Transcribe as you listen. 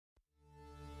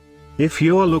If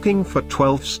you're looking for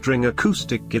 12-string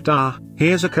acoustic guitar,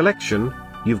 here's a collection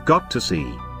you've got to see.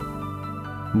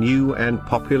 New and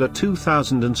popular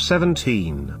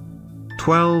 2017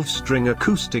 12-string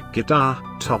acoustic guitar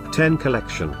Top 10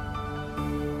 collection.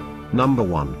 Number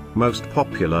 1, Most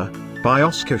Popular, by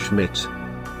Schmidt.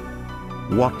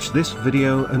 Watch this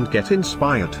video and get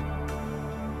inspired.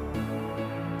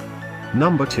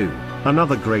 Number 2,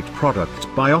 another great product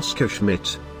by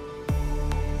Schmidt.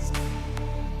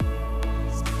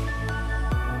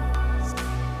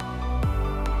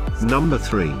 Number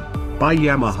 3, by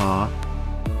Yamaha.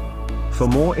 For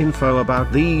more info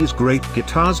about these great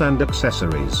guitars and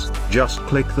accessories, just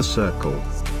click the circle.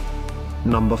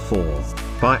 Number 4,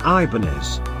 by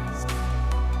Ibanez.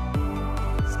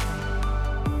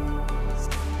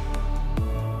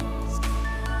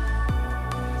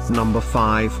 Number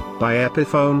 5, by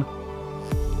Epiphone.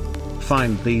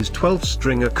 Find these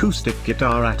 12-string acoustic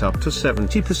guitar at up to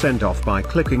 70% off by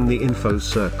clicking the info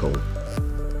circle.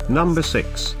 Number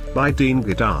 6, by Dean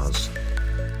Guitars.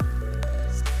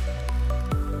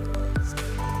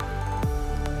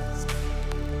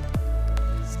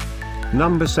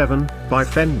 Number 7, by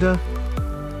Fender.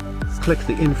 Click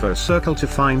the info circle to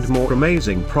find more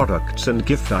amazing products and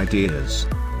gift ideas.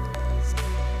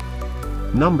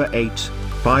 Number 8,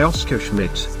 by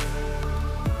Schmidt.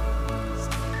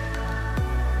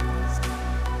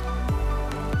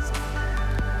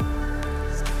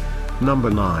 Number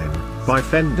 9, by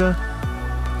Fender.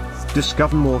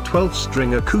 Discover more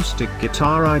 12-string acoustic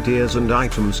guitar ideas and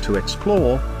items to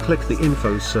explore, click the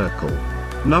info circle.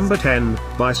 Number 10,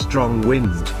 by Strong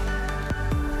Wind.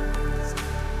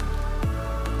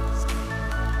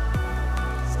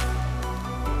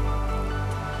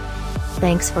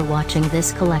 Thanks for watching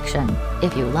this collection.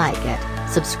 If you like it,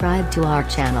 subscribe to our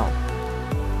channel.